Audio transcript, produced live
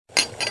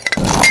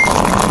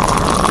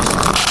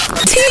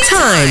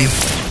Time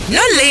no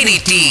Lady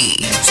D.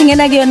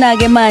 Singena kuyona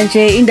ke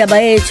manje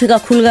indaba yethu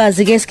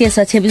kakhulukazi ke sike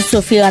sathemba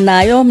sofika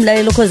nayo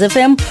mlalelo Khoze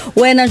FM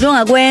wena nje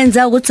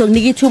ongakwenza ukuthi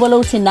ukunika ithuba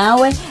lokuthi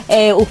nawe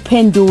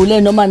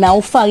uphendule noma nawe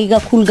ufake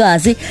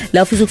kakhulukazi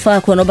la ufisa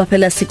ukufaka khona oba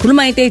phela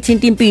sikhuluma into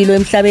ethinta impilo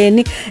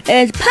emhlabeni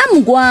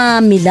phambi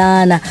kwami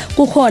lana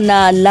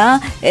kukhona la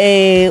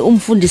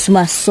umfundisi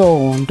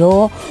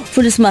Masondo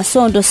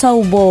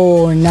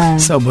sawubona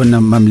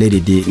Mam Lady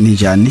D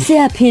ninjani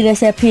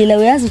siyaphila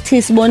uyazi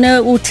uthi sibone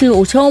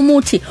uthi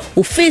umuthi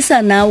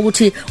ufisa nawe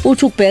ukuthi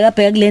uthi ukubheka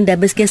kule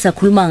ndaba esike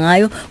sakhuluma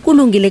ngayo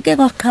kulungile ke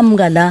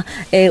kwaqhamuka la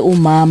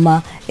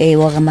umama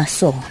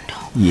wakaMasondo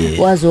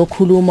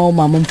wazokhuluma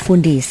umama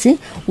umfundisi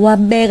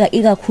wabeka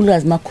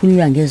ikakhulukazi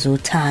makhulunywa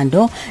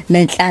ngezothando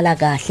nenhlala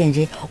kahle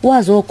nje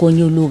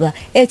wazogonyuluka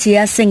ethi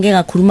yasenge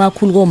ngakhuluma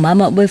kakhulu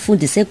komama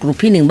befundise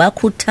egroupini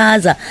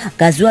ngibakhuthaza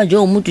ngaziwa nje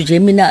umuntu nje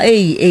mina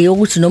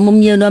yokuthi noma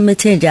umnyeni wami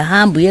ethe nje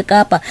ahamba uye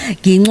eKapa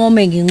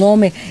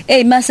ngincome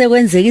mase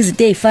kwenzeka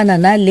izinto ezifana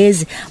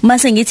nalezi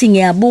mase ngithi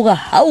ngiyabuka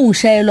hawu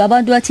ngishayelwa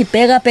abantu bathi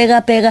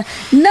bheka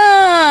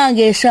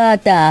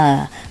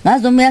ngeshada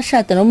ngazi noma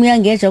uyashada noma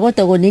uyangeja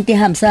kodwa kona into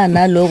ihambisana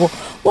naloko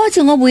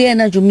wathi ngoba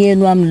uyena nje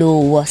umyeni wami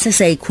lo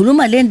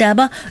sesayikhuluma le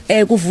ndaba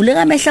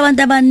kuvuleka amehla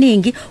abantu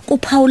abaningi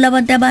kuphawula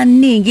abantu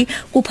abaningi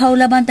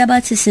kuphawula abantu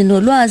abathi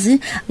sinolwazi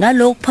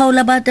ngalokho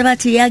kuphawula abantu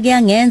abathi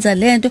yakuyangenza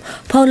lento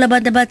kuphawula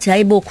abantu abathi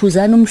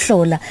hayibokhuzana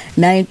umhlola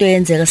nayo into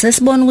yenzeka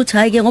sesibona ukuthi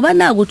hayi ke ngoba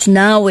naku ukuthi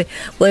nawe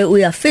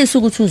uyafisa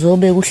ukuthi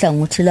uzobe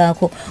kuhlangothi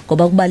lakho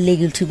ngoba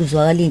kubalekile ukuthi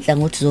kuzwakala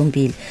inhlangothi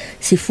zombili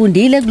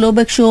sifundile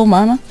kulobe kusho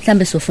mama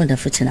mhlambe sofunda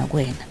futhi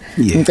nakwena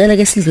ngicela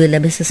ke sidlule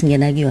bese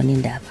singena kuyona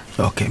indaba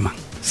okay ma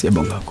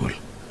siyabonga kakhulu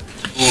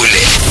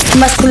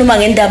Masikhuluma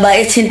ngendaba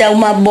ethinta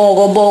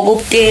umaboko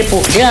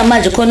ubutepu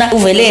njengamanje khona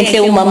uvele enhle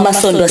umama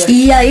Masondo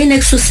yini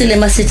ekususile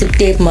masithi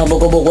ubutepu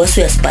maboko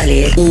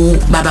wasuyasibhalela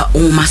ubaba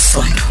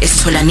uMasondo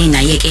esitholane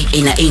naye ke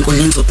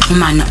einkundleni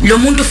zokuxhumana lo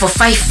muntu for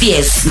 5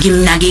 years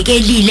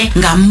ngimnakekelile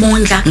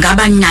ngamondla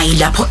ngaba naye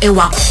lapho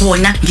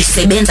ewakhona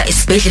ngisebenza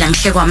esibhedlela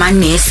ngihlekwa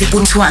amanesi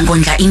kuthiwa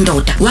ngondla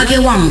indoda wake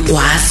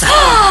wangigwaza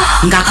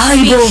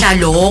ngakhulisa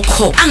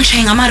lokho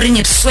angishaya ngamaringi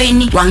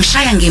ebusweni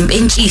wangishaya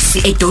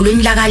ngempentshisi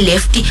edolweni laka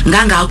left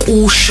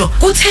kusho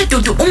kuthe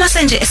dudu uma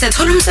senje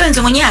esethola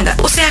umsebenzi ngonyaka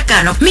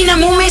useyaganwa mina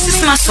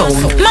ngumesi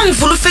Masondo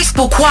mangivula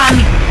uFacebook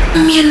wami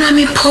umyeni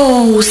wami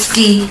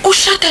posti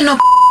ushada no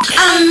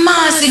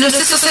amazi lo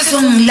siso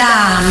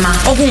sezongilama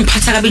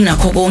okungiphatha kabi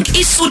nakho konke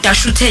isuda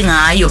shuthe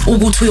ngayo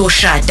ukuthi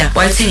uyoshada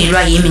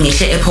wayithengelwa yimi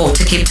ngehle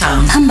airport eCape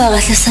Town hamba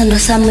kahle sando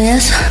sami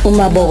yeso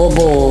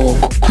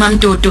umabokoboko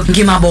mamdudu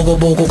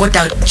ngimabokoboko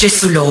kodwa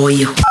Jesu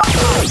loyo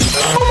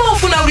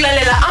Ufuna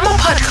ukulalela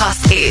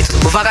ama-podcast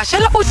ethu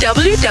uvakashela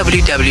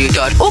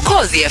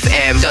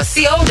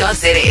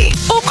www.ukhozifm.co.za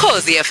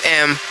Ukhozi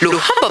FM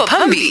luhamba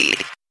phambili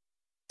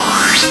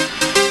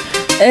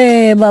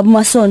Baba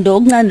Masondo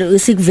okuncane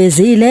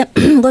sikuvezile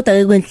kodwa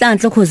ke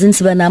kwenhlanhla Khosini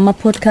siba nama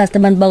podcast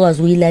abantu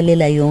bakwazi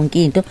uyilalela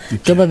yonke into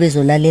njengoba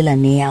bezolalela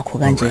neyakho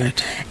kanje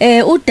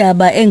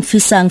udaba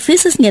ngifisa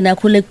singena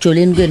khulu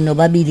ekujoleni kwenu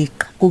nobabili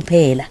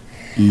kuphela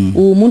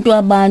umuntu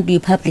wabantu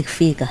ipublic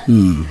figure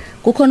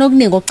kukhona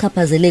okuningi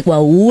okuchaphazele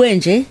kwa uwe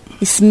nje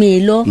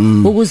isimilo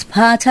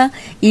ukuziphatha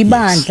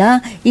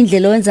ibandla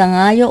indlela owenza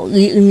ngayo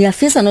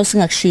ngiyafisa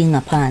nosingakushiyi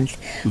ngaphandle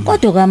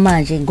kodwa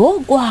kamanje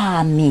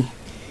ngokwami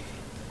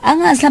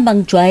angazi hamba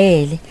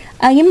ngijwayele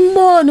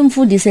angimbona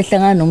umfundisi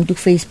ehlangana nomuntu ku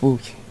Facebook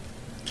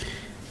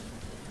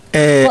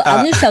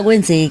angisha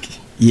kwenzeki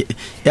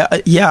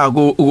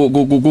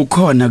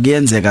kukhona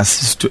kuyenzeka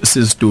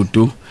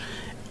sisidudu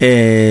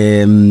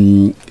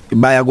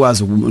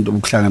bayakwazi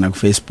ukuhlangana ku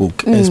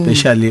Facebook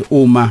especially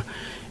uma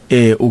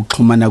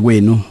ukuxhumana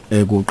kwenu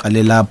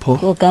kuqale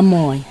lapho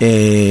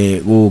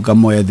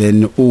ukamoya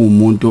then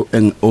umuntu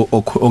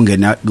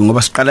ongena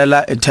ngoba siqala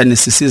la ethani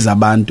sisiza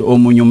abantu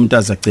omunye umuntu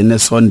azagcina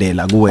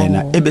esondela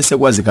kuwena ebese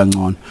kwazi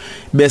kangcono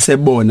bese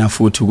bona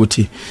futhi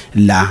ukuthi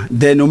la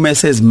then uma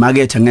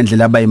sezimaketha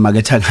ngendlela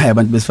abayimaketha ngayo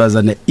abantu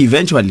besifazane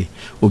eventually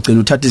ugcina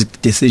uthatha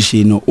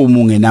decision uma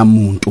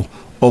ungenamuntu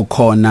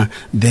okhona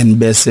then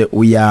bese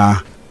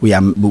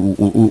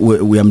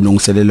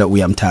uyamlungiselela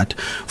uyamthatha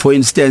for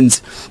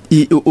instance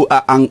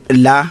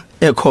la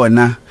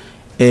ekhona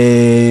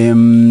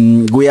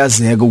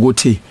kuyazeka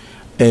ukuthi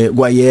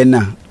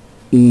kwayena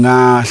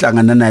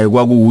ngahlangana naye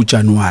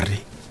kwakuJanuary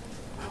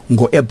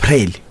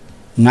ngoApril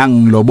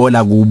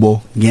ngangilobola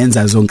kubo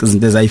ngenza zonke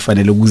izinto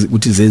ezayifanele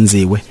ukuthi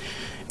zenziwe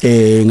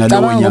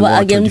ngalowo nyaka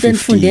ake umuntu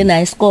enifunde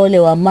naye isikole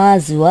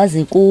wamazi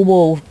wazi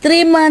kubo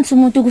 3 months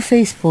umuntu ku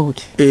Facebook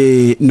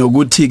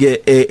nokuthi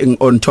ke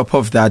on top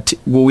of that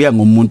kuya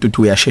ngomuntu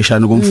uthi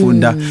uyasheshana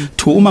ukumfunda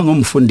uma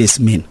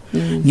ngomfundisi mina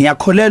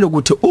ngiyakholela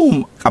ukuthi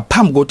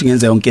ngaphambi kokuthi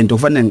ngenze yonke into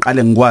kufanele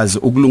ngiqale ngikwazi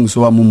ukulungisa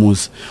wami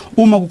umuzi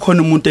uma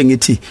kukhona umuntu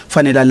engithi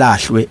fanele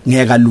alahlwe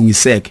ngeke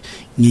alungiseke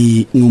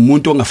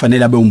ngumuntu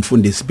ongafanele abe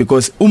umfundisi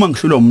because uma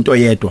ngihlula umuntu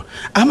oyedwa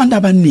abantu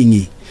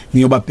abaningi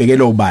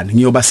ngiyobabhekela ubani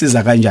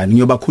ngiyobasiza kanjani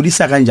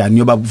ngiyobakhulisa kanjani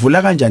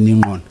ngiyobavula kanjani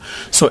ingqondo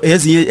so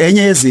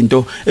enye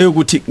yezinto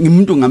eyokuthi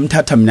umuntu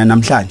ngamthatha mina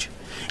namhlanje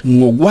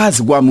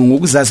ngokwazi kwami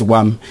ngokuzazi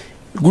kwami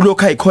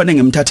kulokho ayikhona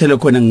ngimthathele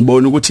khona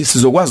ngibona ukuthi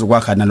sizokwazi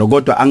ukwakha nalo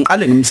kodwa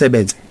angiqale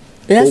ngimsebenze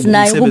yes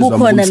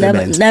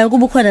naye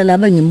kubukhona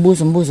laba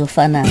ngimbuza umbuzo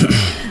ofanayo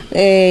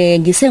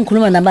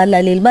ngisengikhuluma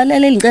nabalaleli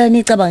ngicela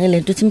nicabangele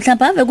lento ukuthi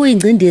mhlawumbe ave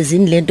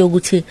kuyingcindezini lento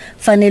ukuthi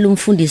fanele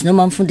umfundisi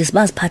noma umfundisi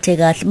baziphathe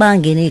kahle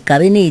bangene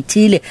egabeni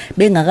ezithile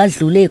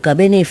bengakadlule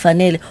egabeni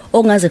ezifanele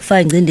ongaze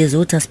kufaka ingcindezi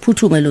ukuthi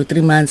asiphuthume lo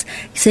 3 months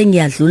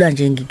sengiyadlula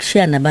nje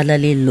ngikushiya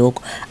nabalaleli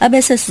lokho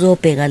abese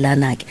sizobheka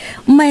lana ke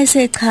uma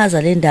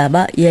esechaza le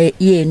ndaba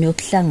yenu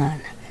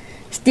yokuhlangana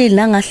still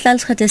nangahlala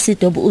isikhathi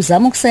eside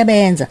uzama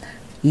ukusebenza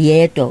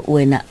yedwa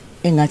wena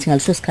engathi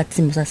ngaleso sikhathi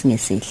simo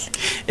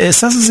sasingesihle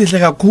sasisihle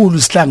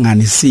kakhulu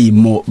sihlangana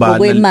isimo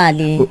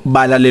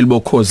balaleli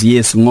bokhozi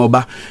yes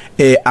ngoba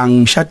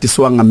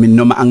angishadiswanga mina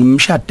noma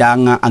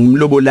angimshadanga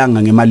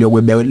angimlobolanga ngemali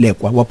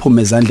yokwebelekwa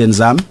waphuma ezandleni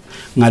zami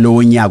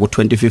ngalowo nyaka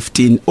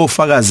u2015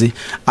 ofakazi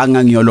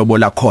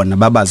angangiyolobola khona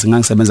babazi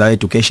ngangisebenza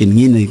education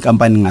ngine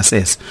inkampani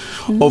ngasese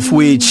of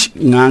which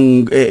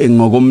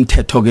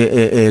ngokomthetho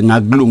ke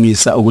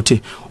ngakulungisa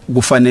ukuthi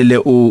kufanele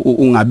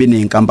ungabi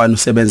nenkampani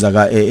usebenza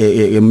ka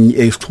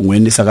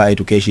esichungweni saka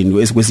education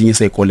esikwesinye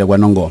sekole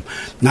kwaNongoma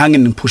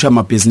ngiphusha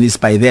ama business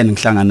by then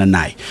ngihlangana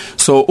naye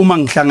so uma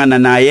ngihlangana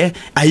naye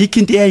ayikho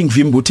into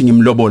eyayingivimba ukuthi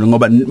ngimlobole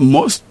ngoba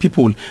most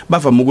people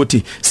bavama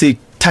ukuthi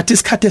thatha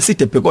isikhathi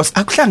eside because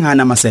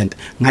akuhlangana amasenta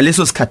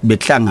ngaleso sikhathi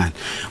bekuhlangana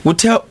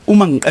kuthe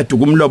uma ngiqeda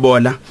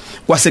ukumlobola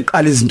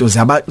kwaseqala izinto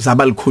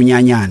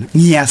zabalikhunyanyana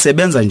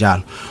ngiyasebenza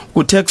njalo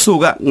kuthe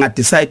kusuka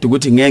ngadecide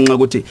ukuthi ngenxa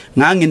ukuthi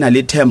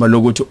nganginalethemba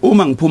lokuthi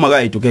uma ngiphuma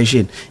ka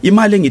education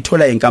imali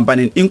engithola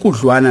enkampanini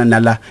inkudlwana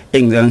nala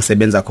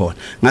engisebenza khona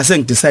ngase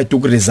ngidecide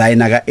ukuresign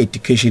ka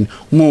education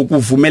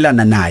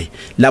ngokuvumelana naye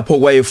lapho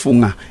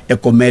kwayefunga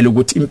egomela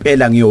ukuthi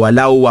impela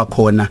ngiyowalawo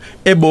wakhona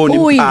ebona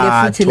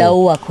impatho futhi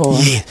lawo wakhona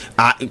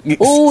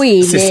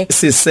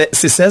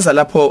siseza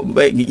lapho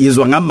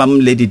izwa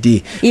ngamam Lady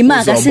D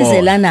imaka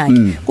sizelana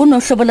ke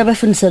kunohlobo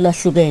labafundisi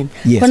lahlukene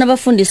khona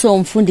abafundisi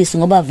umfundisi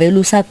ngoba vele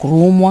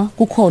usagrumwa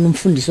kukhona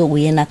umfundisi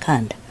okuyena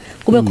khanda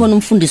kube khona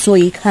umfundisi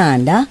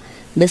oyikhanda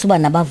bese uba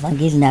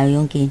nabavangeli nayo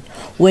yonke into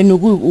wena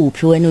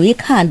ukuphi wena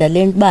uyikhanda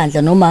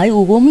lebandla noma hayi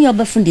ukomunye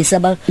abafundisi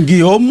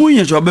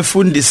ngiyomunye nje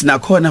abafundisi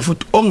nakhona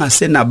futhi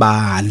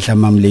ongasenabandla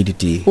mam Lady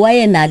D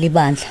wayenali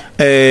ibandla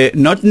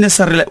not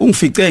necessarily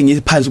ungifice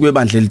ngiphansi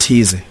kwebandla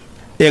elithize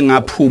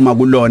engaphuma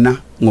kulona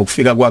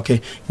ngokufika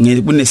kwakhe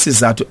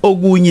kunesizathu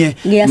okunye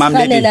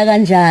ngiyasihalela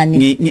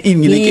kanjani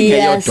nginenkinga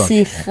eyodwa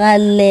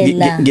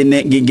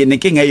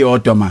nginenkinga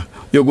eyodwa ma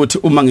yokuthi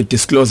uma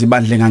ngidisclose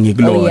ibandla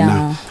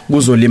engangikulona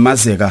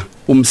kuzolimazeka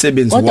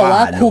umsebenzi walo kodwa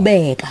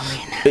wakhubeka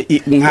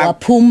wena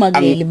waphuma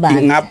kuleli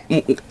bandla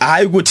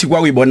hayi ukuthi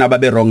kwakuyibona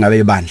ababe wrong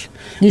ngabebandla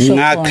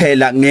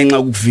ngaqhela ngenxa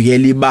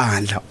ukuvikela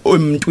ibandla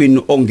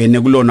emntwini ongene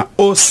kulona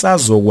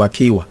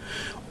osazokwakhiwa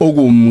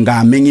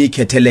okumngame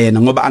ngikhethele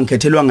yena ngoba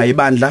angikhethelwanga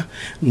ibandla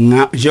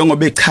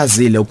njengoba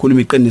echazile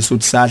ukhuluma iqiniso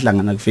ukuthi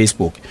sahlangana ku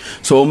Facebook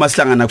so uma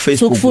sihlangana ku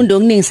Facebook ukufunda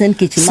okuningi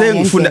senigijima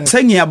ngendlela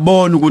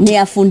sengiyabona ukuthi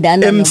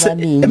niyafundana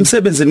nobabili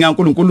emsebenzini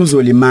kaNkulunkulu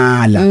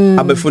uzolimala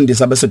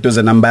abefundisi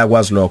abaseduze nami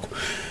bayakwazi lokho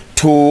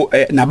to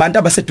nabantu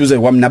abaseduze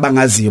kwami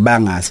nabangaziyo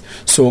bangazi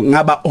so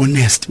ngaba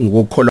honest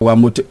ngokukholwa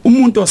kwami ukuthi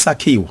umuntu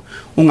osakhiwa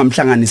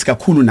ungamhlanganisi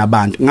kakhulu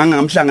nabantu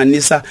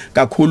ngangamhlanganisa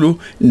kakhulu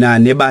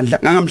nebandla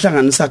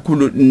ngangamhlanganisa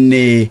kakhulu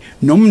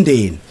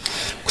nomndeni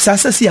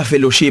kusase siya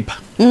fellowship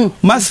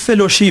mas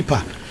fellowship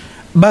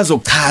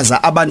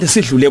bazochaza abantu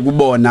esidlule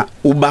kubona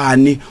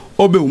ubani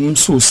obe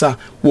umsusa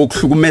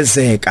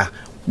wokuhlukumezeka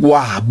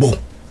kwabo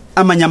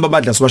amanyamba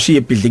abadla siwashiye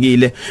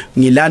ebhidlikile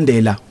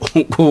ngilandela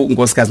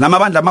unkosikazi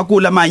namabandla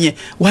amakhulu amanye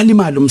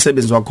walimala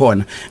umsebenzi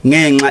wakhona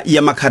ngenxa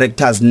yama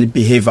characters ne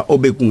behavior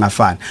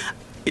obekungafana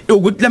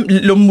ukuthi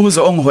lo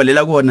mbuzo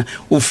ongiholela kona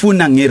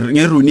ufuna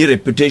ngeruni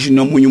reputation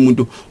nomunye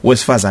umuntu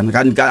wesifazana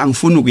kanti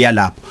angifuni ukuya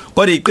lapho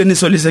kodwa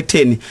iqiniso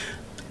lisekutheni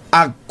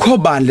akho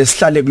bandle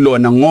sihlale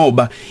kulona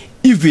ngoba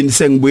even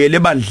sengibuyele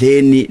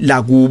ebandleni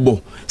la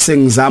kubo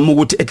sengizama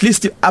ukuthi at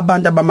least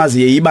abantu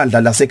abamaziye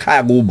ibandla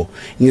lasekhaya kubo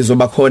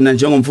ngizoba khona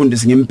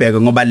njengomfundisi ngimbheke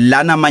ngoba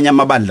lana amanye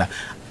amabandla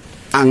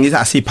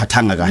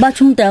asiphathanga kahle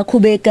bathi umuntu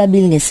akhube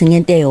ekabili ngesinye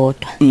into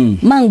eyodwa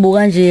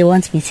mangibuka nje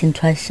once bitten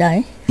twice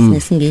shy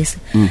nesingisi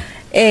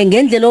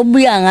ngendlela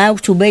obuya ngayo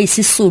ukuthi ube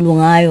isisulu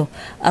ngayo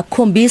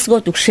akukhombisi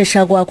kodwa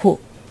ukusheshsha kwakho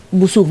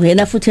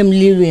busuvela futhi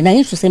emlilweni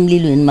angisho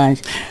semlilweni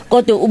manje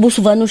kodwa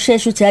ubusuvana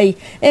usheshe uthi hayi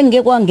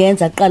engeke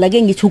kwangenza aqala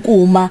ke ngithi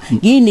ukuma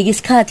ngiyinika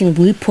isikhathi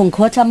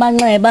ngiyiphonkhotha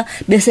amanxeba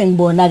bese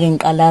ngibona ke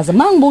ngiqalaza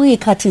mangibuka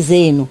izikhathi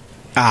zenu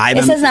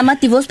esezama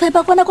divorce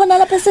paper khona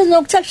lapha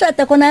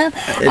esizokuthakushada khona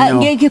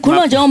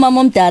ngikhuluma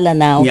njengomama omdala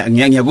nawo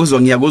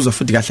ngiyakuzwa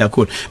futhi kahle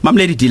kakhulu mam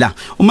Lady D la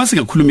uma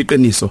singakhuluma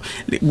iqiniso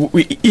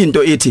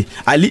into ethi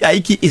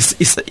ayiki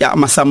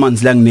ama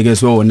summons la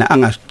nginikezwe wona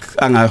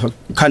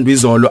angakhandwa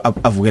izolo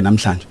avuke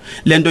namhlanje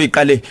lento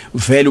iqale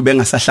vele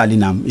ubengasahlali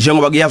nami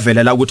njengoba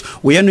kuyavela la ukuthi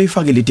uyena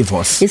uyifakile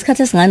idivorce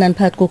isikhathi esinganani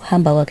phakathi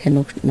kokuhamba kwakhe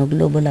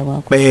nokulobola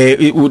kwakho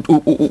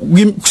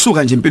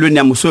kusuka nje empilweni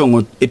yami usuke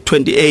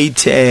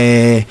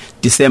ngo28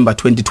 December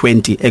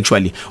 2020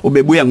 actually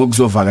ubebuya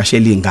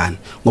ngokuzovakashela ingane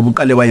ngoba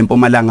uqale waye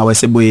eMpumalanga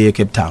wasebuye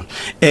eCape Town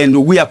and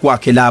ukuya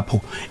kwakhe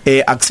lapho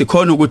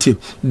akusikhona ukuthi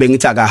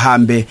bengithi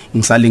akahambe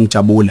ngisale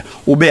ngijabula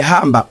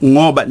ubehamba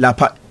ngoba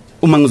lapha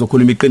uma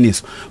ngizokhuluma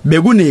iqiniso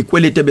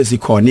bekunezikweleti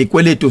ebezikhona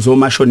izikweleti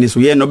zomashonisa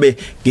uyena obe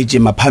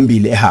gijima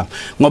phambili ehamba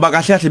ngoba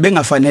kahle kahle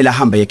bengafanele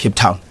ahamba eCape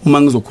Town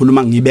uma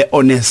ngizokhuluma ngibe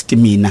honest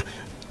mina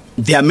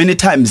there are many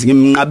times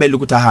ngimnqabela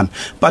ukuthi ahambe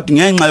but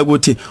ngenxa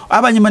yokuthi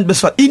abanye abantu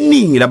besifa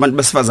iningi labantu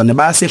besifazane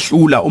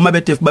bayasehlula uma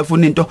bethe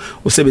bafuna into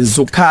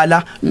usebenzisa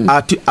ukukhala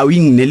athi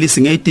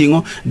awinginelisi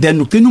ngedingo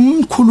then ugcina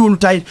umkhululu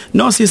uthi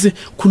no sisi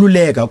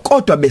khululeka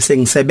kodwa bese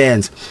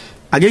ngisebenza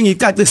ake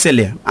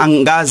ngicacisele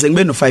angaze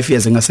ngibe no 5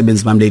 years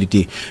engasebenza Mam Lady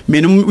D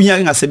mina unyaka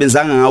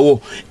engasebenzanga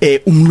ngawo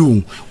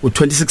umlungu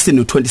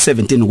u2016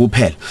 no2017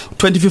 kuphela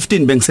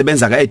 2015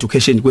 bengisebenza ka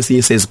education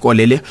kwesinye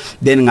sezikole le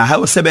then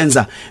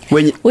ngahasebenza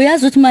kwenye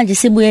uyazi ukuthi manje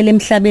sibuyele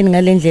emhlabeni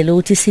ngalendlela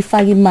ukuthi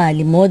sifake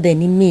imali more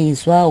than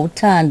imizwa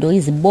uthando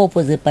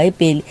izibopho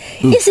zeBhayibheli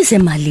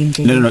isisemalini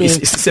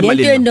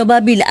nje into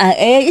babili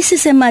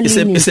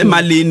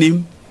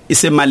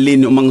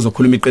isisemalini uma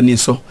ngizokhuluma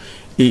iqiniso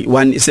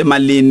one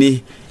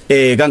isemalini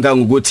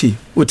kangangokuthi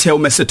uthe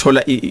uma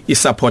sethola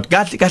isupport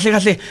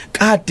kahle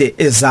kade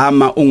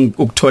ezama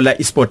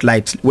ukuthola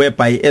ispotlight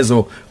whereby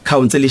ezo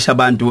counselisha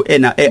abantu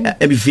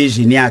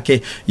vision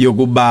yakhe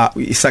yokuba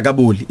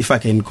isakabuli if I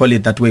can call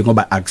it that way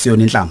ngoba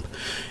akusiyona inhlamba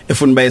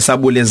efuna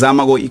bayesabule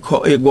ezama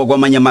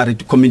kwamanye ama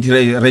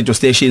community radio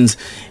stations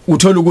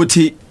uthola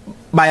ukuthi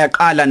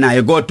bayaqala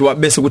naye kodwa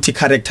bese ukuthi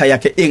character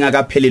yakhe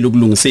engakapheleli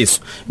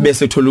ukulungisiswa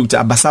bese uthola ukuthi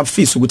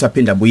abasafisa ukuthi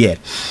aphinde abuyele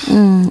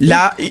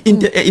la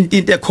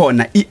into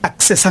ekhona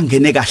iaccess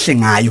angene kahle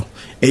ngayo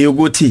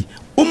eyokuthi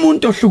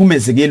umuntu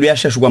ohlukumezekile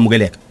uyashesha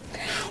ukwamukeleka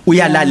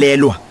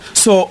uyalalelwa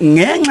so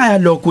ngenxa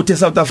yalokho ukuthi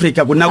eSouth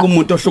Africa kunaka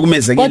umuntu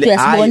ohlukumezekile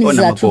hayi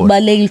onamagoli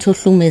kubalekile ukuthi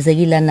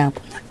ohlukumezekile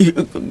nabo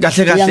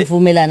kahle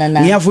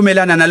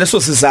ngiyavumelana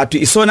naleso sizathu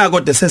isona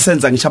kodwa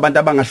sesenza ngisho abantu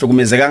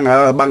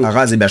abangahlukumezekanga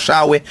abangakazi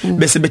bashawe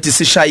bese bethi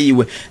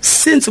sishayiwe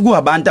since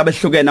kuabantu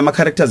abehlukene ama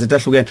characters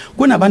etahlukene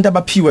kunabantu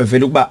abaphiwe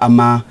vele kuba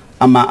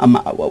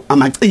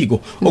amaciko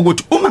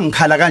ukuthi uma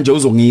ngikhala kanje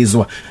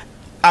uzongizwa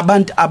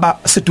abantu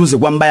abaseduze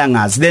kwami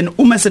bayangazi then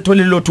uma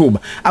sethola lothuba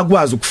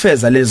akwazi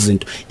ukufeza lezi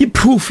zinto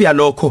iproof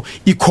yalokho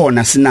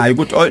ikhona sinayo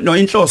ukuthi no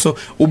inhloso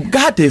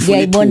ubukade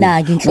ifuna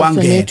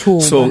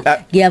ithuba so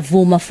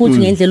ngiyavuma futhi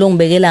ngendlela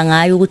ongibekela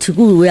ngayo ukuthi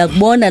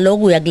uyakubona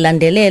lokho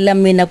uyakulandelela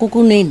mina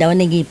kukunendawo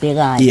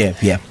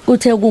engiyibhekayo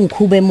kuthe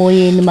kungikhuba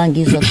emoyeni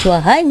mangizwa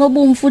kuthiwa hayi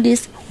ngoba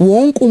umfundisi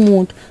wonke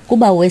umuntu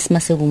kuba wesi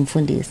mase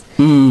kumfundisi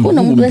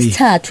kunomuntu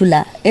wesithathu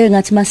la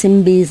engathi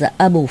masimbiza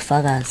abe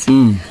ufakazi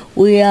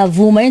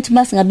uyavuma ethi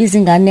masingabiza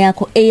ingane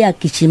yakho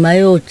eyagijima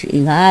yothi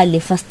ngale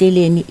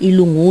fasteleni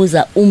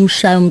ilunguza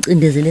umshaya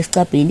umcindezele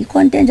esicabheni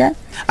ikhonto enjalo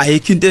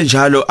ayikho into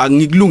enjalo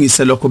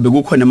angikulungise lokho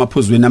bekukhona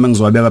amaphuzweni nami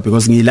ngizowabeka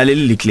because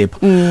ngiyilalelile iclip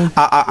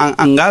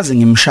angaze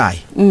ngimshaye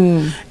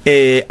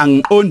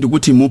angiqondi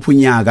ukuthi imuphi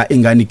unyaka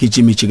ingane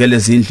igijima ijikele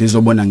izindlu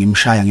izobona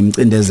ngimshaya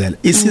ngimcindezela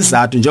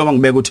isizathu njengoba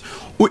ngibeka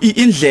ukuthi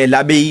indlela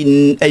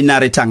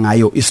abeyinarrate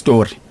ngayo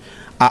istory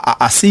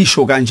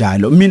asisho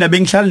kanjalo mina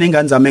bengihlala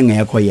nengane zami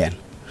engekho yena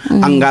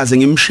angaze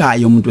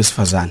ngimshaye umuntu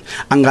wesifazane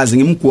angaze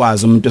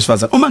ngimgwaza umuntu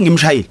wesifazane uma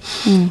ngimshayile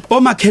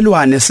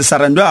omakhelwane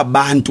sisarandwe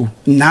abantu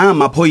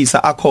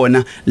namaphoyisa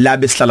akhona la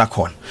besihlala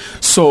khona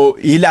so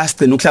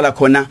ilast ukuhlala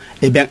khona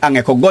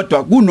angekho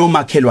kodwa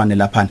kunomakhelwane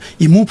lapha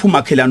imuphi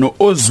umakhelwane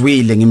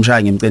ozwile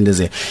ngimshaya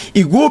ngimcendezela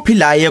ikuphi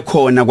la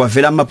yekhona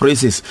kwavela ama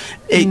braces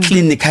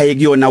eclinic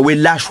ayekuyona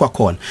welashwa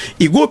khona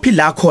ikuphi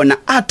la khona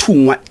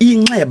athungwa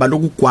inxeba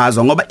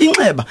lokugwazwa ngoba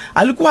inxeba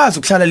alikwazi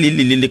ukuhlala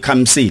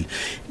likhamsile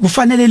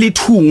kufanele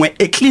lithungwe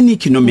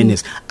eclinic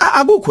nominisi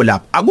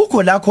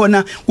akukho la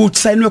khona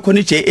kutsayinwe khona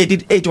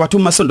iJ88 wathi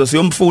uMasondo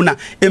siyomfuna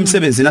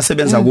emsebenzini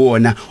asebenza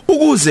kuwona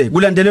ukuze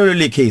kulandelelwe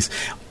le case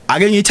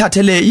ake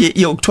ngithathele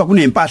yokuthiwa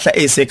kunempahla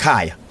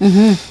esekhaya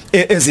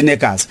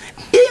ezinegazi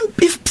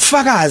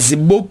ifakazi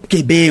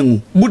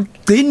bobugebengu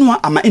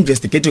bugcinwa ama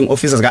investigating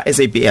officers ka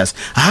SAPS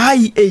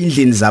hayi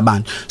endlini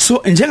zabantu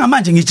so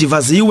njengamanje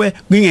ngijivaziwe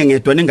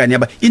ngingengedwa nengane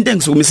yaba into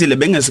engisukumisile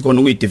bengesikhona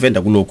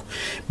ukuyidefenda kuloko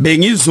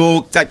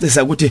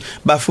bengizocacisa ukuthi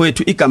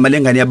bafowethu igama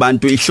lengane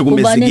yabantu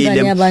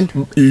ihlukumezekile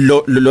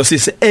lo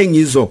sisi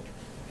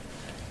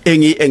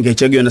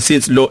engage kuyona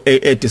since lo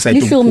decide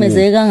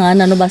ihlukumezeke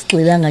kangana noba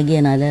sigxilanga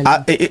kuyena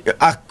la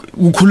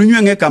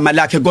ukhulunywe ngegama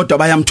lakhe kodwa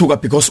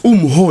bayamthuka because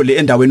umholi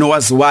endaweni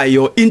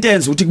owaziwayo into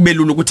enza ukuthi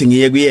kubelula ukuthi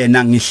ngiye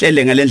kuyena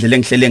ngihlele ngalendlela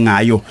engihlele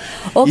ngayo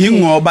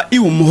ingoba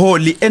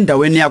iwumholi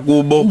endaweni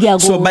yakubo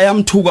so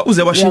bayamthuka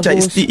uze washintsha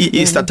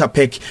i-starter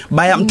pack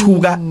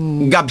bayamthuka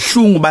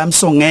ngabhlungu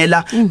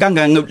bayamsongela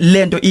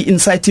kangangalento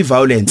i-inciting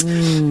violence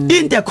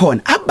into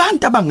ekhona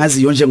abantu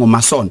abangaziyo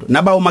njengoMasondo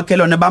naba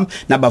umakhelwane bami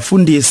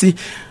nabafundisi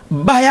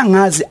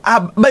bayangazi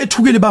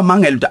bayithukile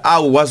bamangela ukuthi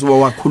awazi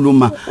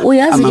wakhuluma.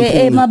 Uyazi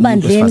ke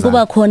emabandleni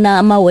kuba khona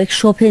ama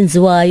workshop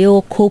enziwayo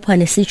ukukhopha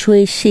ne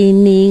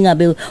situation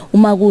ngabe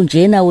uma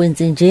kunjena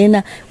wenze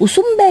njena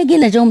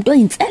usumbekile nje umuntu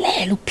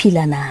oyinselelo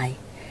ukuphila naye.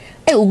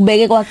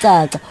 Ukubeke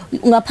kwacaca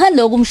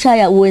ngaphandle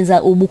okumshaya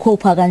uwenza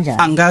ubukhopha kanjani?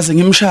 Angaze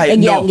ngimshaya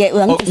no.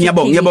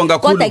 Ngiyabonga kakhulu.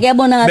 Kodwa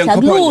kuyabona ngathi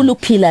akulula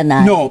ukuphila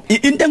naye. No,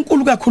 into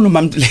enkulu kakhulu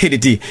Mam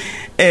Lady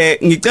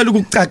ngicela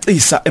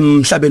ukucacisa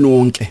emhlabeni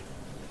wonke.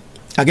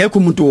 Akekho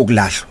umuntu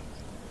wokulahlwa.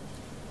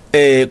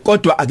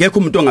 Kodwa akekho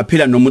umuntu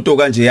ongaphila nomuntu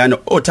okanjeyana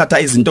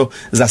othatha izinto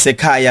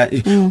zasekhaya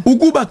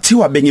ukuba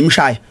kuthiwa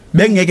bengimshaya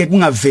bengeke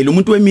kungaveli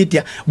umuntu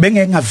wemedia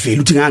bengeke ngaveli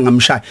ukuthi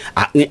ngangamshaya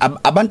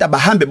abantu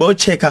abahambe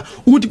bayochecka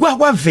ukuthi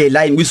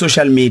kwavela yini kwi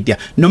social media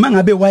noma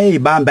ngabe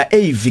wayeyibamba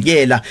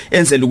eyivikela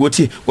enzela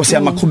ukuthi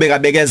kosiyamaqhubeka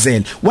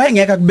bekezela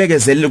wayengeka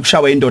kubekezelele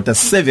ukushawa indoda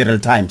several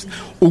times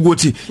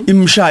ukuthi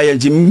imshaya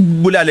nje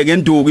imbulale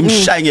ngenduku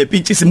imshaye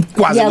ngepitshi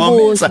simgwaze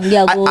ngomisa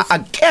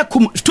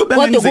akekho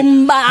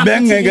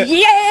bengeke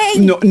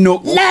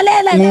no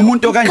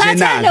umuntu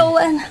okanjenana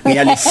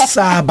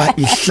ngiyalisaba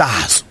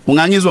ihlazo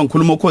ungangizwa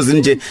ngikhuluma ukhozi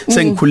nje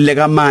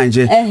sengikhululeka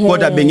manje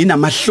kodwa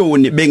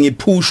benginamahloni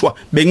bengiphushwa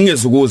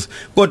bengingezukuza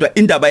kodwa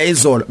indaba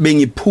yezolo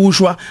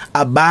bengiphushwa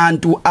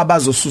abantu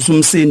abazosusa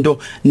umsindo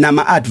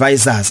nama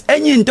advisors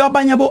enye into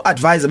abanye abo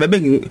advisor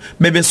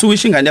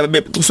bebesuwisha ingane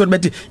yabequswa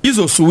bethi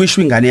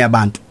izosuwishwa ingane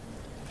yabantu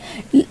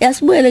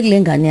yasibuyele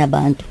kule ngane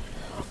yabantu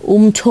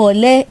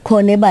umthole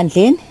khona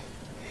ebandleni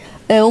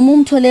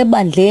umthole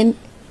ebandleni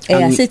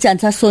asithi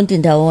antasonto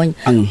ndawonye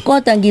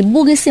kodwa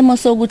ngibuka isimo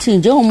sokuthi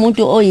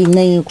njengomuntu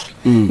oyinqeko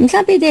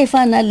mhlawumbe into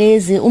efana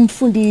lezi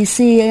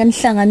umfundisi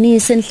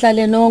yanihlanganise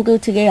nihlale nonke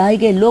uthi ke hayi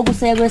ke lokhu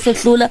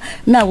sekwesehlula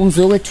naku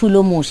ngizokwethula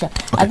omusha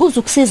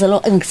akuzukusiza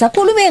lo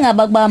ngisakhuluma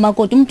ngabakubama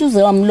kodwa umuntu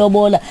uze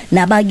wamlobola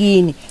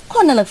nabakini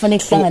khona la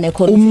kufanele kuhlangane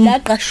khona la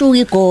qashuka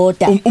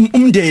igoda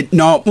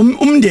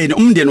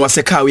umndeni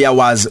wasekhaya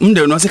uyawazi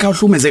umndeni wasekhaya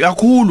uhlumeze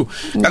kakhulu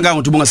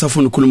kangangokuthi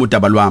bungasafuna ukukhuluma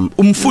udaba lwami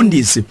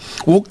umfundisi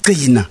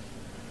wokugcina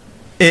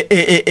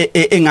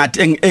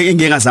engathi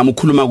engingazama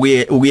ukukhuluma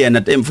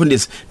kuyena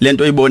emfundisi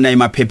lento oyibona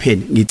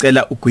emaphepheni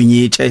ngicela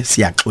ugwinyitshe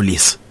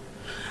siyaxolisa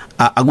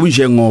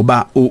akunje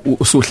ngoba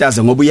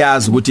usuhlaze ngoba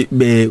uyazi ukuthi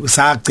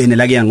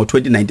sagcinela kuyena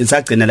ngo2019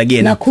 sagcinela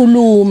kuyena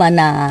nakhuluma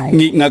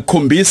naye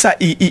ngakhombisa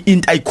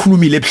into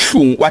ayikhulumile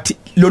ebhlungu wathi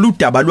lolu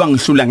daba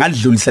lwangihlula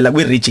ngadlulisela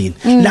kwiregion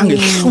la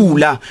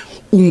ngihlula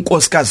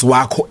unkosikazi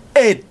wakho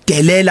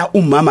edelela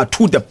umama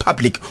to the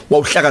public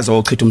wawuhlakaza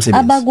wochitha umsebenzi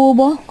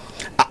abakubo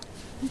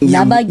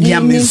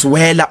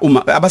ngiyamizwela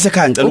uma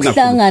abasekhaya ngicela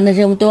ukuhlangana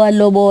nje umuntu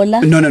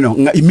walobola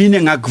no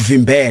imine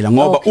ngakuvimbela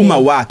ngoba uma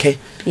wakhe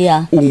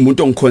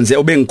umuntu ongikhonze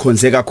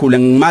obengikhonze kakhulu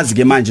ngimazi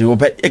ke manje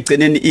ngoba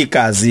egcineni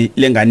igazi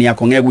lengane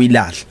yakho ngeke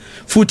uyilahla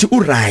futhi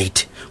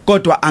right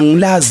kodwa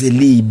angilazi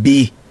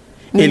libi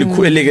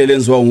elikhuleleke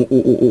lenziwa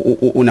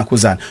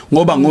unakhuzana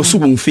ngoba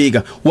ngosuku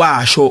ngifika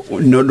washo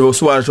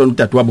noswasho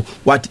udade wabo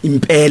wathi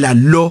impela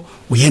lo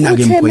uyena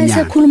ke mkhwenyana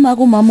sekhuluma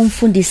kumama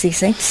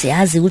umfundisi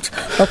siyazi ukuthi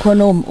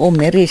bakhona o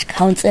marriage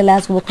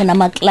counselors bakhona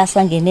ama class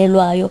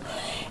angenelwayo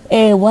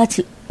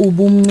wathi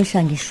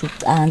ubumncisha ngisho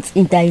ucansi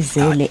into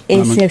ayizele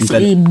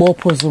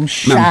esesibopho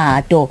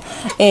zomshado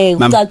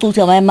ucaca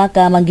ukuthi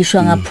amagama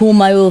ngisho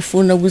ngaphuma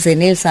yofuna ukuze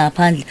nelisa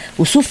ngaphandle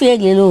usufike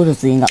kulelo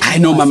zinga hayi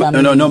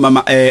no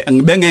mama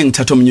ngibenge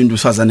ngithatha omnyundu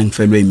usazana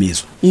ngifelwe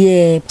imizwa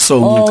yebo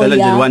so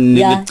ngicela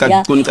nje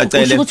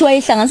kunicacele ukuthi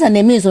wayihlanganisa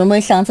nemizwa noma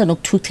ihlanganisa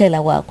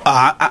nokuthuthela kwakho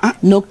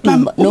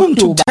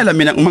nokuduba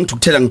mina uma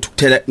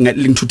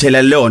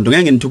ngithuthela leonto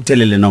ngeke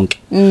ngithukuthelele nonke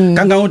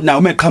kangangokuthi nawe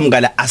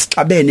umeqhamuka la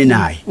asixabene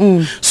naye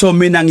so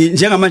mina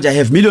njengamanje I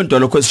have $1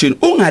 million question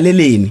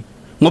ungaleleni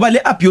ngoba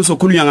le abuse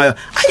okhulunywa ngayo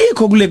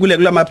ayikho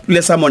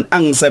kule summon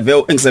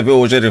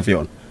angiseve sheriff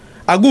yona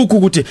akukho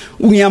ukuthi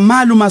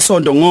ngiyamala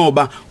uMasondo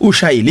ngoba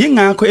ushayile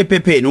ingakho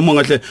ephepheni uma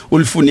ngahle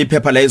ulifuna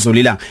iphepha la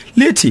izolilanga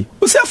lithi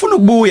usiyafuna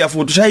ukubuya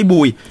futhi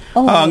ushayibuye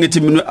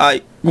ngithi mina ay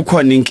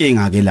kukhona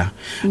inkinga ke la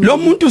lo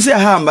muntu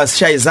usiyahamba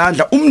sishaya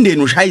izandla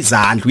umndeni ushaya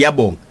izandla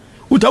uyabonga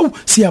uthi awu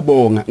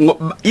siyabonga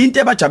into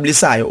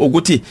ebajabulisayo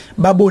ukuthi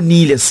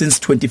babonile since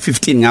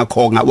 2015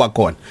 ngakho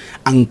wakhona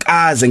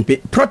angikaze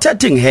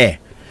protecting her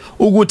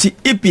ukuthi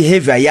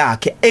ibehavior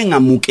yakhe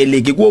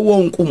engamukeleki kuwo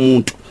wonke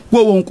umuntu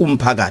kuwo wonke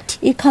umphakathi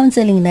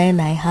icounseling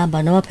naye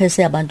ihamba noma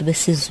phese abantu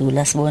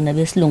besizula sibona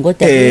besilungu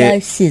kodwa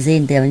kuyasiza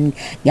endaweni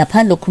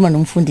ngaphandle lokukhuluma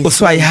nomfundisi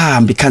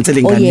uswayihamba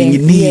icounseling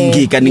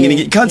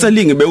kaningi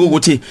counseling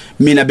bekuthi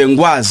mina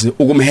bengikwazi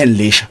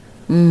ukumhandlisha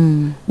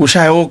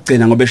ushaya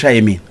okugcina ngoba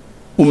eshaye mina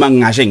uma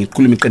ngingashe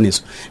ngikhuluma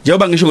iqiniso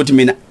njengoba ngisho ukuthi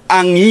mina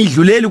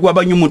angidluleli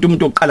kwabanye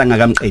umuntu oqala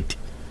ngakamqedi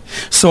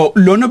so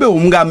lona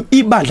bewumkami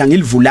ibandla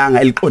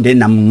ngilivulanga eliqondene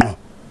nami ngqo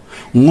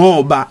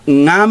ngoba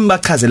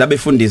ngambachazela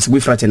abefundisi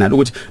kwifraternal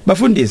ukuthi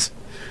bafundisi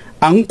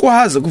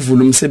angikwazi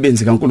ukuvula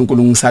umsebenzi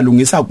kaNkuluNkulu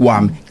ngisalungisa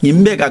kwami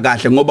ngimbeka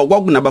kahle ngoba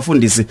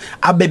kwakunabafundisi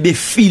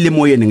abebefile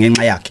emoyeni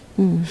ngenxa yakhe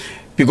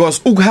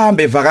because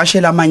ukuhamba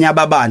evakashela amanye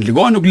ababandli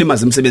kona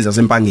ukulimaza umsebenzi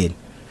wasempangeni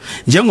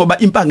njengoba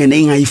impangene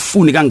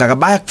ingayifuni kangaka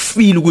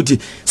bayakufila ukuthi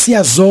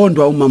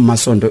siyazondwa uMam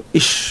Masondo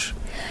ish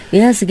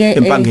yazi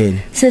ke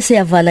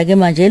sesiyavala ke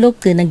manje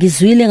lokugcina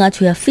ngizwile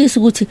ngathi uyafisa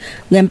ukuthi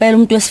ngempela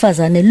umuntu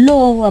wesifazane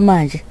lo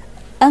manje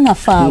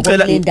angafakwa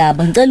kule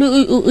ndaba ngicela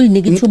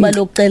uyinike ithuba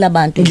lokucela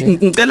abantu nje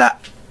ngicela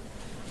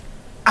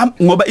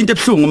ngoba into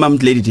ebhlungu Mam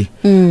Lady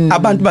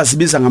abantu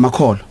bazibiza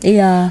ngamakholo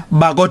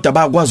bakodwa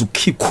bakwazi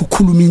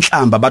ukukhuluma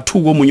inhlamba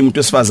bathuka omunye umuntu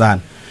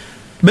wesifazane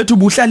bethi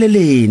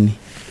ubuhlaleleni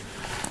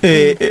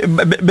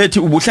bethi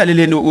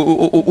ubuhlaleleni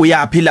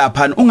uyaphila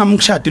lapha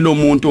ungamshadi lo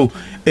muntu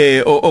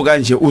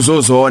okanje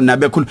uzozona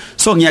bekhulu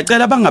so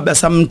ngiyacela bangabe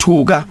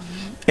samthuka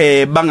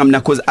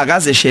bangamnakhoza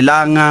akaze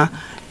shelanga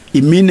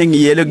imine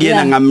ngiyele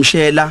kuyena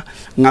ngamshela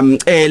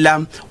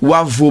ngamcela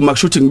wavuma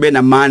kusho ukuthi ngibe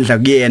namandla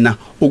kuyena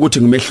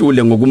ukuthi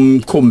ngimehlule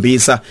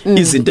ngokumkhombisa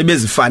izinto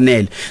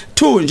ebezifanele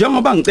 2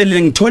 njengoba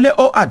ngicelile ngithole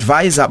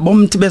advisor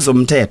bomthi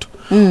bezomthetho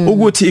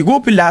ukuthi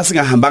ikuphi la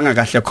singahambanga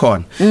kahle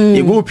khona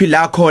ikuphi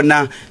la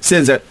khona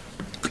senze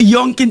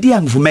yonke into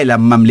iyangivumela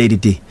Mam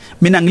Lady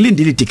mina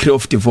ngilindile i-decree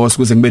of divorce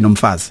ukuze ngibe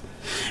nomfazi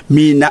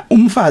mina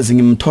umfazi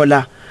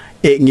ngimthola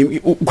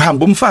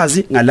ukuhamba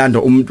umfazi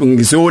ngalando umuntu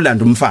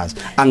ngizolanda umfazi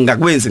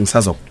angakwenzi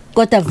ngisazo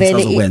kodwa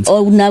vele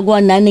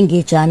onakwa nani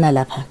ngejana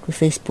lapha ku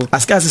Facebook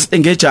asikazi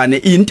engejane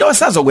into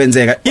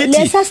esazokwenzeka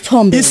ithi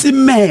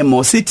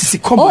isimemo sithi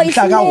sikhomba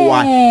umhla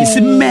ka1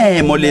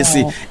 isimemo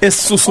lesi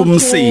esisusa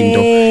umsindo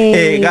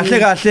kahle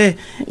kahle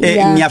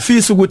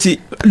ngiyafisa ukuthi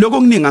lokho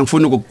kuningi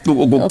angifuni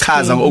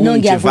ukuchaza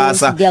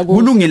ukungijivasa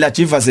kulungile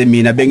jivase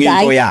mina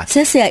bengiyinto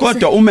yakhe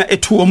kodwa uma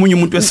ethuka omunye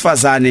umuntu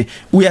wesifazane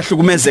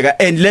uyahlukumezeka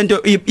and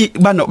lento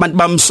abantu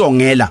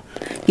bamsongela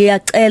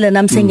ngiyacela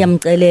nami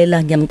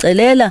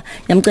ngiyamcelela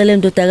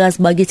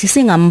ndodakazi bakithi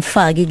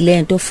singamfaki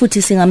kulento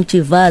futhi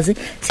singamjivazi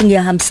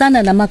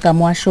singiyahambisana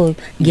namagama washoyo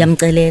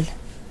ngiyamcelela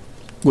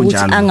ukuthi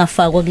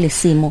angafakwa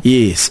kulesimo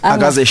yes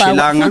akaze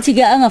shilanga futhi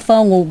ke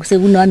angafakwa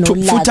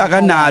ngokusekunanolala futhi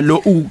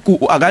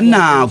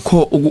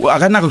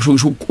akanakho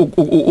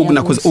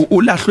ukunakho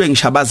ulahlwe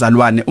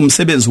ngishabazalwane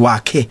umsebenzi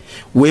wakhe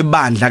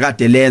webandla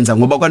kade lenza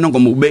ngoba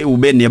kwanongoma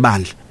ube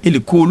nebandla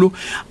elikhulu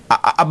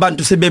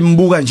abantu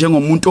sebembuka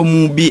njengomuntu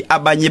omubi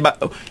abanye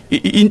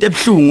into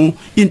ebhlungu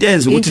into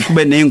eyenza ukuthi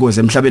kube nengozi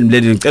emhlabeni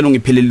mleli ngicela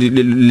ungiphele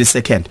le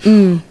second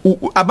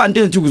abantu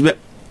enze ukuthi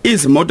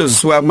izimoto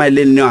zisuka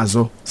kumayeleni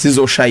nazo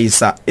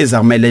sizoshayisa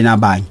ezakumelene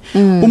abanye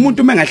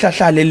umuntu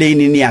mengahlahlala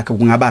elane yakhe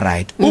kungaba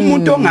right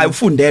umuntu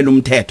ongayifundela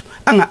umthetho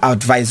anga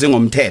advise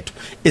ngomthetho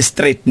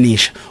straight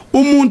nisha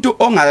umuntu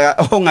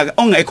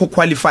ongekho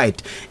qualified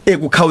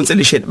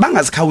ekucounselisheni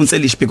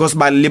bangazicounselisha because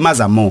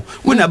balimaza more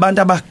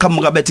kunabantu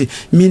abaqhamuka bethi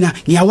mina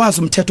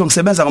ngiyawazi umthetho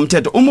ngisebenza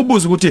ngomthetho uma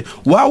ubuza ukuthi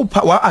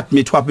wa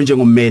admit waphi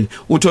njengommeli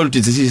uthola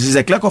ukuthi this is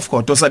a clerk of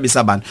court osabisa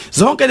abantu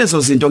zonke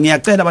lezo zinto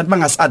ngiyacela abantu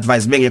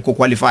bangasi-advise bengekho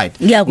qualified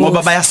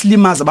ngoba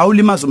bayasilimaza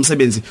bawulimaza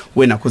umsebenzi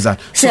wena khuzana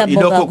so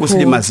ilokho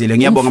kusilimazile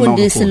ngiyabonga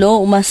umfundisi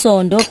lo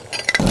uMasondo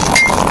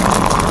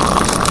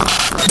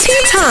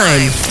Tea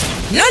time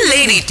no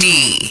Lady D.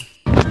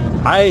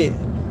 Hayi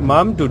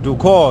Mam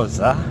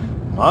Dudukhoza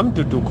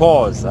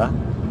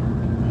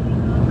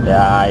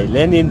hayi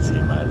leni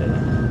inzima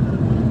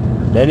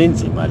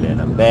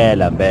lena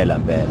mbela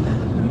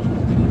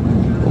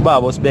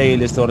ubaba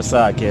usibekile story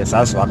sakhe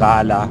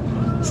saswakala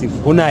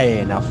sifuna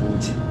yena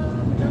futhi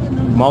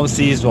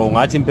mawusizwa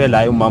ungathi impela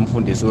hayi uMam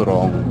Mfundisi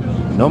wrong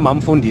noma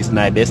Mfundisi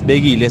naye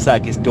besibekile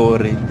sakhe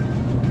story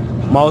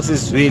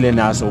mawusizwile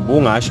naso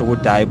ubungasho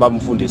ukuthi hayi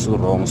bamfundisi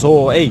wrong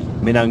so hey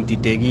mina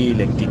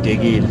ngididekile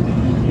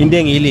into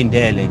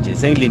engiyilindele nje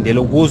sengilindele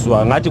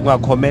ukuzwa ngathi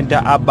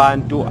kungakhomenta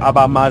abantu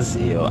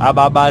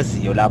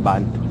ababaziyo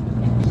labantu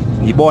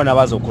ngibona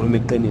bazokhuluma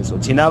iqiniso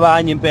thina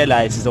abanye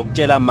impela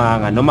sizokutshela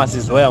manga noma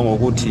sizoya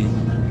ngokuthi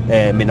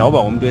mina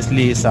uba ngumuntu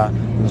wesilisa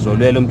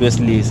ngizolwela umuntu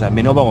wesilisa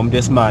mina uba ngumuntu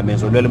wesimame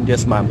ngizolwela umuntu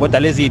wesimame kodwa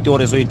lezi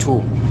izitori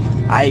zoyi2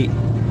 hayi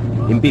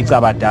impica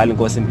abadala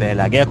inkosi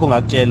impela akekho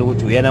ngakutshela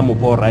ukuthi uyena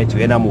mupho right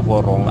uyena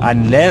mupho wrong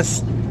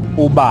unless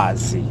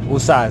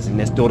usazi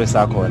nestory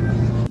sakho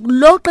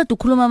lo qeda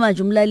ukukhuluma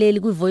manje umlaleli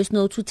kwi voice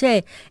note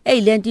uthe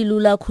lento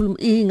ilula khuluma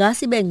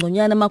ingasi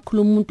bengconyana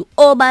makhuluma umuntu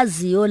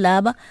obaziyo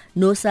laba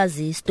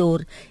nosazi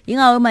istory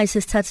ingawe manje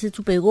sesithatha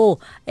sithi ubheko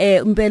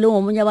impela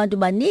ngomunye abantu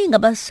baningi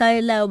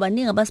abasishayelayo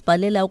baningi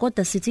abasibhalelayo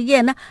kodwa sithi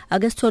kuyena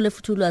ake sithole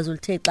futhi ulwazi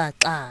oluthe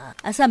xaxa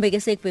asambe ke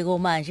sekubheko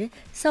manje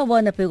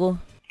sawubona bheko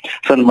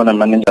sanibona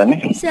manje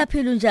njani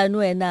siyaphila unjani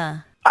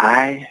wena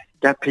hayi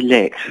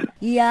yaphileka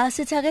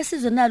sithi ake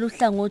sizwe nalo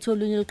uhlangothi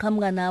olunye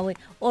liqhamuka nawe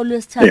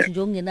olwesithathu nje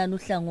ongenani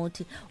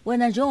uhlangothi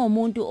wena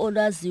njengomuntu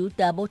olwazi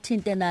udaba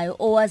othinte nayo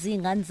owazi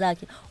izingane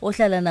zakhe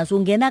ohlala nazo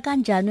ungena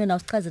kanjani wena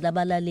usichazela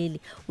abalaleli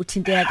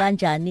uthinteka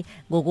kanjani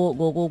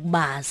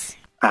ngokubazi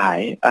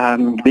hayi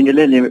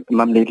ngibingelele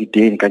Mam Lady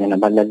D kanye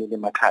nabalaleli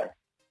emakhaya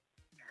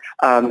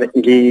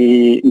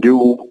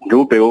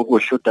ngiyubheke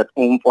ukuhle ukuthi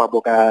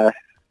umfowabo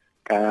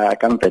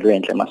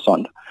kaMvelwenhle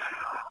Masondo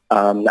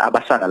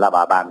abasana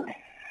laba abami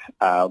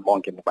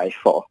bonke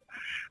bayi4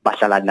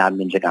 bahlala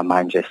nami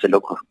njengamanje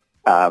selokhu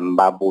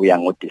babuya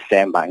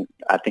ngoDecember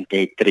I think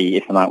day 3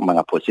 if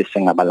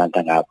mangaphosisi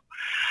ngabalanda ngabo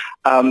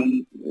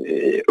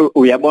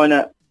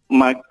Uyabona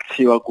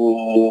makuthiwa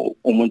ku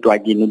umuntu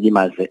wakini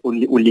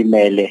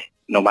ulimele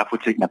noma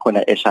futhi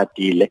nakhona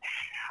eshadile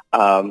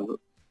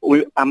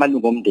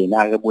amalungu omndeni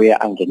akabuye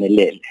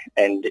angenelele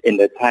and in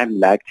the time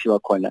la kuthiwa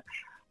khona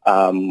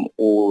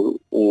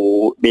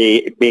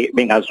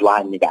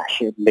bengazwani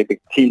kahle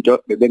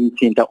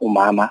bebemthinta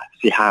umama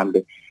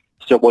sihambe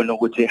siyobona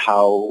ukuthi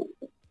how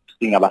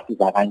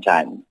singabasiza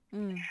kanjani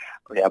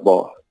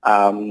uyabo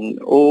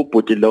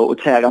ubhuti lo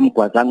uthe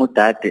akamgwazanga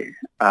udade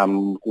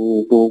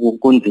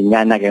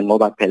kunzinyana ke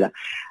ngoba phela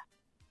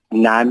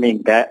nami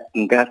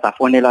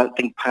ngasafonela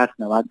think phakathi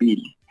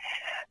namabili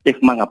if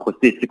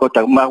mangaphosisi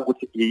kodwa uma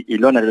ukuthi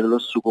ilona lelo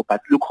suku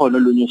but lukhona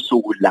olunye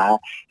usuku la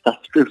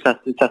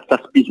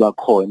sasibizwa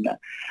khona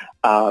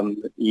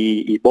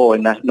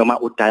ibona noma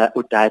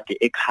udade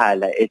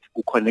ekhala ethi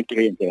kukhona into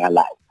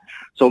eyenzekalayo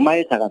so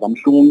mayetha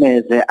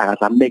akazamhlungumeze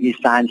akazambeka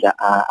isandla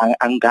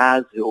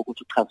angazi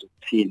ukuthi uchaza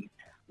ukuthini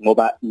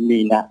ngoba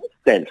mina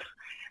self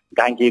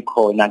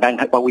ngangikhona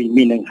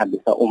kwakuyimina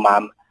engihambisa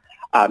umama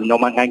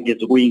noma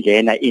ngangizwe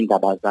kuyingena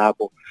indaba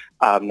zabo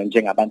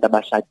njengabantu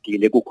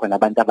abashadile kukhona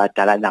abantu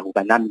abadala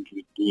nakuba nami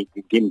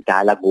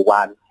ngimdala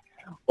ngokwami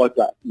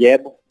kodwa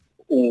yebo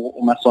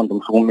uMasondo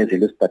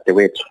umhlukumezile usidade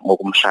wethu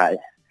ngokumshaya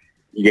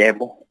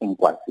yebo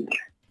umgwazile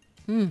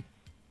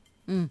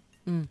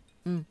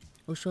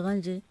usho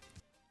kanje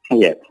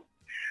yebo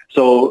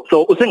so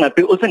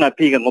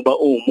usengaphika ngoba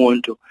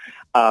umuntu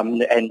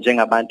and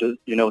njengabantu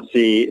you know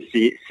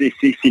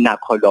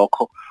sinakho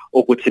lokho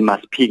ukuthi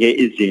masiphike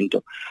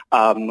izinto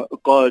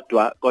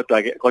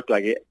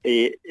kodwa ke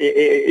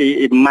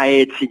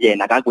mayethi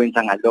yena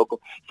akakwenza ngalokho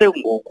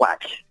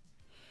sekungokwakhe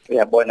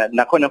uyabona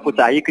nakhona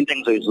futhi ayikho into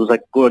engizoyizuza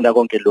kona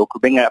konke lokho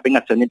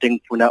bengasona into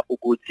engifuna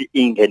ukuthi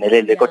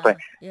ingenelele kodwa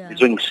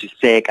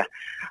izongishiseka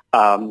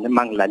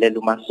mangilalela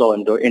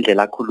uMasondo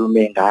indlela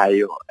akhulume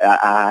ngayo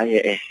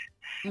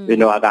you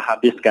know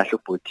akahambisi kahle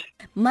ubhuti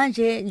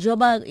manje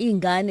njoba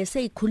ingane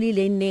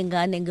seyikhulile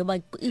inengane ngoba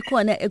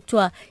ikhona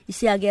ekuthiwa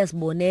isiyake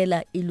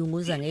yazibonela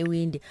ilunguza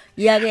ngewindi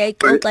iyake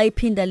yayixoxa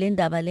iphinda le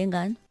ndaba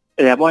lengane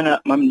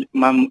yabona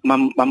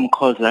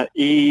mamkhoza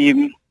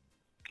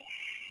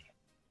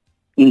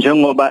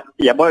njengoba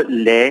yabo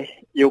le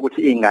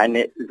yokuthi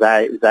ingane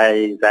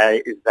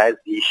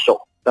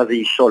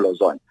zazisholo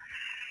zona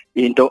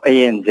into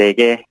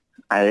eyenzeke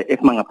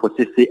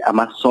emangaphosisi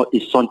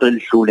isonto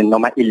elidlule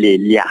noma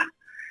ilelia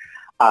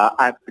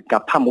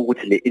ngaphambi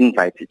ukuthi le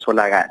invite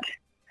itholakale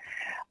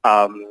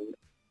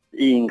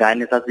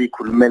ingane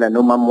sasikhulumela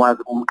nomama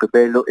wazi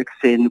kumgqibelo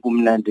ekseni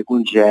kumnandi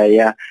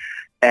kunjeya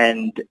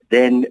and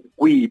then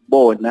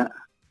kuyibona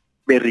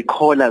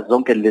berecalla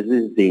zonke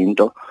lezi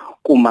zinto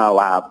kuma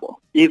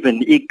wabo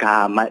even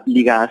igama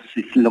lika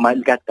sisi noma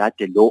lika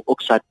dade lo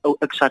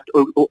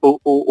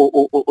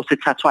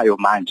osethathwayo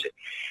manje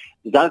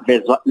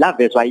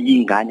lavezwa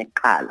ingane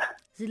eqala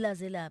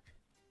zilazelaphi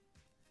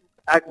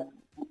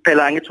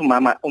phela ngithi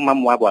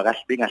umama wabo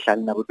akahle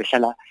bengahlali nabo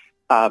behlala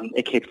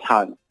eCape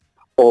Town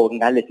or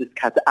ngalesi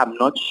sikhathi I'm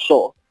not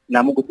sure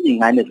nami ukuthi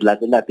ingane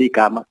zilazelaphi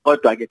igama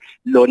kodwa ke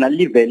lona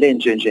livele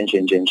nje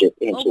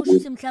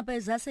ukuthi mhlawumbe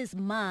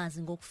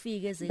zasezimazi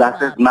ngokufika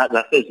ezekaba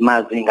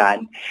zasezimazi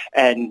ingane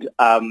and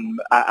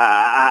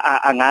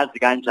angazi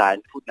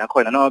kanjani futhi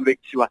nakhona noma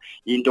bekuthiwa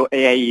into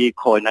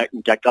eyayikhona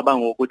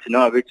ngiyacabanga ukuthi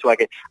noma bekuthiwa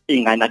ke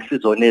ingane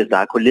akusizona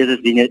ezakho lezi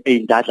ezinye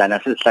ezindadlana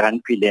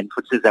sezihlakaniphile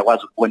futhi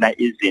sizakwazi ukubona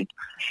izinto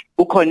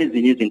kukhona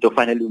izinto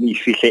ofanele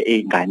uyifihle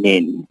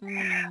einganeni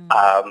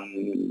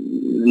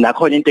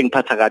nakhona into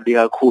engiphatha kabi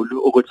kakhulu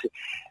ukuthi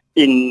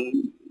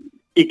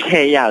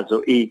ikhe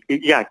yazo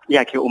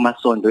yakhe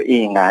uMasondo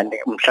ingane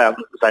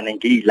mhlawumbe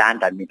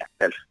ngiyilanda mina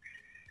self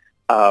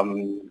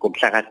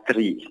ngomhla ka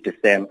 3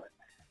 December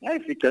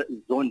ngayifica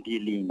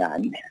zondile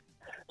ingane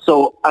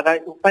so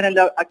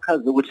akufanele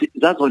achaze ukuthi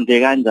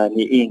zazonde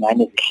kanjani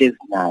ingane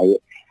zihlezi naye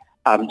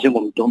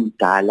njengomuntu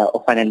omdala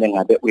ofanele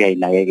ngabe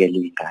uyayinakekela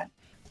ingane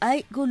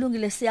Ay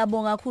kulungile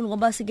siyabonga kakhulu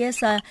ngoba sike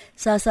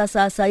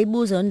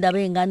sayibuza indaba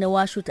yengane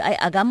washo ukuthi ay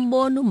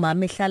akamboni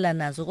umama ehlala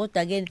nazo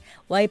kodwa ke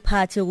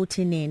wayiphathe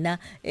ukuthi nina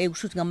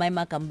kusho ukuthi ngamaye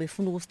magama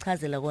befuna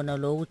ukusichazela kona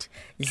lo ukuthi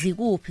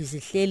zikuphi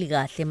zihleli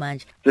kahle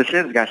manje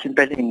zihlezi kahle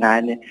impela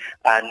ingane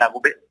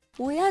nakube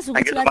uyazi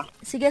ukuthi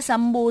sike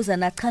sambuza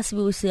nacha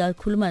sibe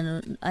siyakhuluma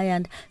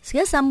noAyanda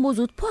sike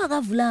sambuza ukuthi pho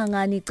akavula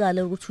ngani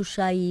icala ukuthi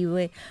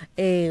ushayiwe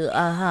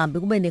ahambe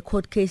kube ne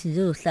court case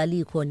nje ezohlala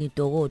ikhona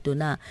idokodo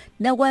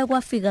nakwaye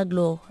kwafika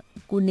kulo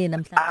kunena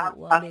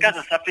mhlawumbe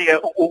asikaze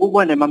safika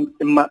ukubone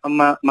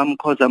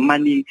mamkhoza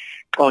mani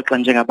xoxa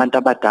njengabantu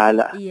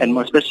abadala and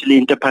more especially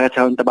into phakathi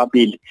kwabantu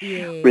ababili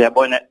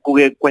uyabona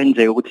kuke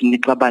kwenzeke ukuthi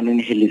nixabane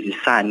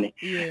nihelizisane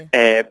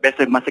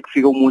bese mase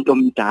kufika umuntu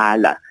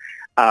omdala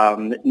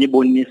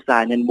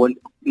nibonisane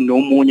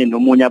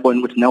nomunye abone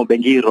ukuthi nawe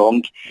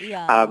bengiyirong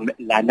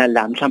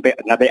la mhlambe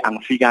ngabe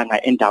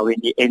angifikanga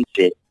endaweni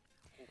enje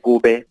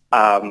kube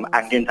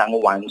angenzanga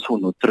 1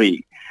 2 no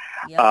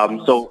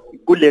 3 so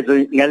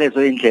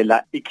ngalezo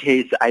indlela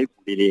icase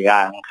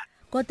ayivulekanga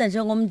kodwa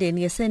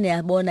njengomndeni ke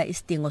seniyabona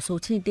isidingo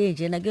sokuthi into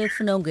enjena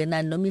kuyefuna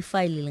ungenani noma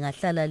ifile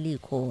lingahlala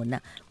likhona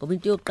ngoba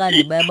into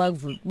yokuqala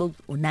bayabavula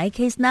unayi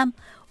case number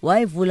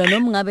wayivula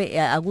noma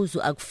ngabe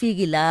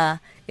akufiki la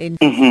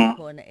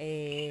khona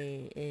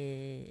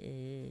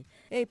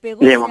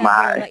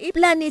bheka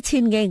iplan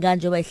ithini ngengane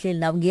njengoba ihleli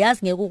nawo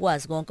ngiyazi ngeke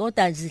ukwazi konke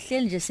kodwa nje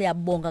sihleli nje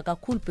siyabonga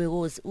kakhulu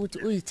because uthi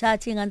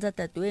uyithatha ingane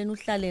zadadewenu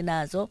uhlale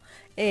nazo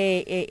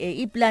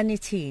iplan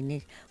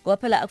ithini ngoba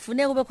phela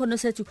akufuneka kube khona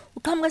osethi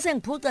uqhamuka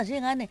sengiphuca nje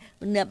ingane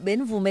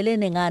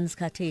benivumelene ngani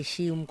isikhathi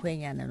eshiya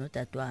umkhwenyana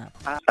nodadewabo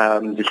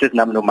Ngihlezi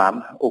nami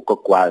nomama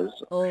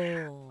ugogwazo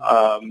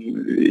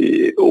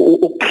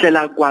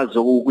ukuhlela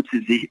kwazo ukuthi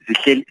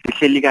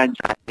zihleli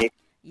kanjani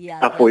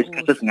afo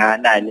isikhathi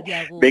singanani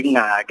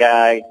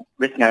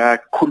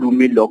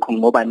besingakakhulumi lokho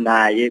ngoba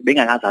naye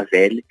bengakaza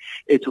vele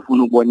ethi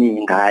ufuna ukubona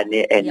izingane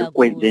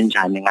kwenze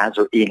njani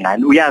ngazo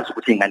izingane uyazi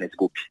ukuthi izingane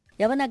zikuphi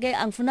yabona ke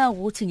angifuna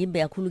ukuthi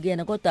ngimbe kakhulu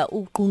kuyena kodwa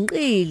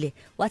uqhunqile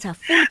wathi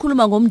afuna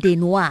ukukhuluma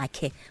ngomndeni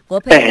wakhe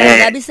ngoba phela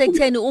ngabe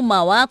sekutheni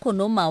uma wakho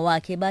noma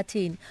wakhe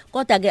bathini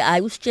kodwa ke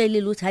hayi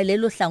usitshelile ukuthi hayi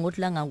lelo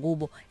hlangothi la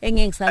ngakubo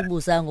engeke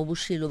ngisalibuza ngoba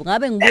ushilo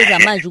ngabe ngibuza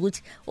manje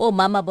ukuthi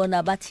omama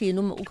bona bathini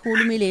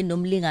ukhulumile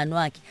nomlingani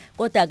wakhe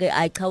kodwa ke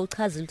hayi cha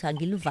uchazile ukuthi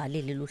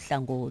angilivalele lo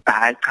hlangothi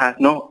hayi cha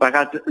no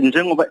bakathi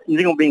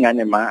njengoba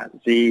ingane ma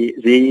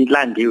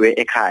zilandiwe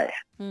ekhaya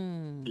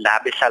la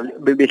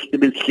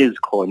behlezi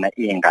khona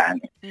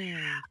izingane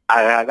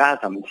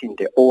akakaza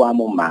mthinde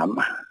owami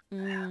umama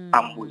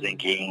ambuze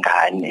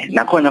ngengane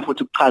nakhona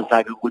futhi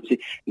ukuchaza ke ukuthi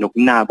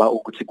nokunaba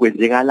ukuthi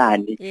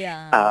kwenzekalani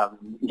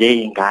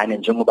ngezingane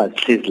njengoba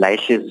zihlezi la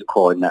ehlezi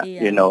khona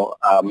you know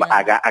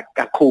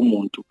akakho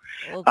umuntu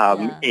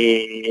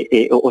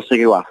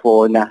oseke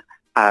wafona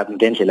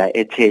ngendlela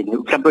etheni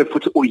mhlawumbe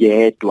futhi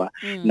uyedwa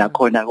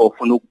nakhona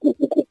ofuna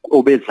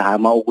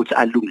obezama ukuthi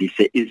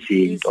alungise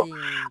izinto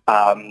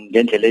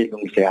ngendlela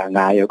ezilungiseka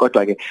ngayo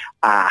kodwa ke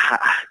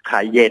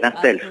cha yena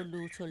self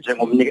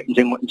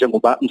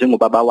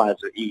njengoba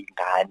bawazi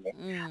izingane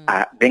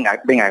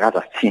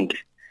bengakaza sithinde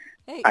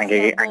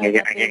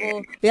angeke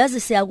yazi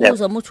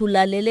siyakuzwa ukuthi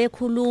ulalele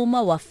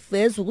ekhuluma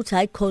wafeza ukuthi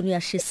hayi khona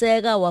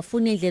uyashiseka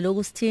wafuna indlela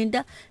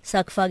yokusithinta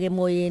sakufaka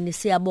emoyeni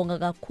siyabonga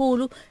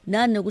kakhulu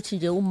nani ukuthi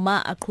nje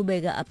uma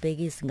aqhubeka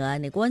abheke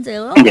izingane kwenze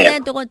yonke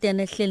lento kodwa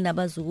nehleli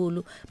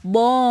nabazukulu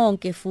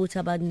bonke futhi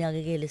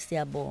abanakekele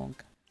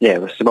siyabonga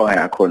yebo sibonga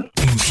kakhulu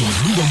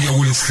umsombuluko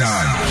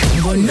ngiyawulesihlanu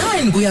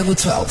ngo9 kuya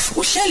ku12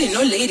 uhleli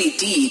no Lady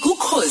D ku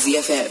Khosi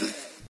FM